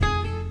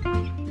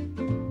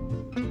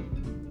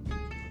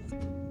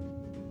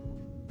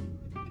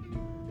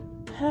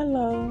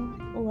Hello,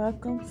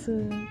 welcome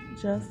to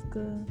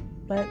Jessica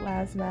Black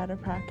Lives Matter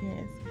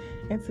podcast.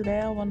 And today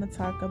I want to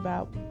talk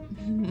about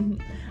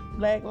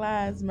Black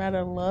Lives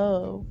Matter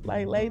love.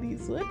 Like,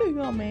 ladies, what do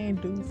your man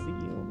do for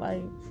you?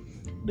 Like,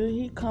 do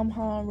he come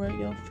home, rub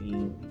your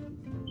feet?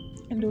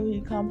 And do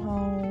he come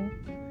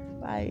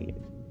home, like,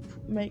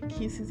 make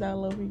kisses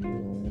all over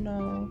you?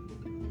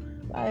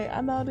 Like,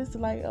 I know this is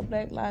like a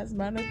Black Lives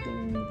Matter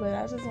thing, but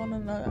I just want to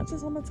know, I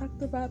just want to talk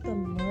about the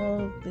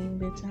love thing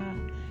that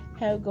y'all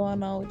have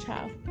going on with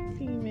y'all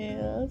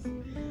females.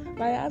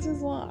 Like, I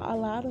just want a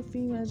lot of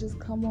females just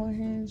come on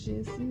here and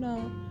just,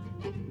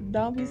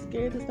 don't be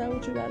scared to say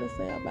what you got to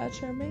say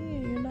about your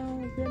man,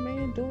 If your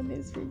man doing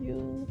this for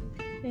you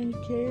and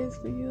he cares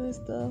for you and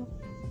stuff,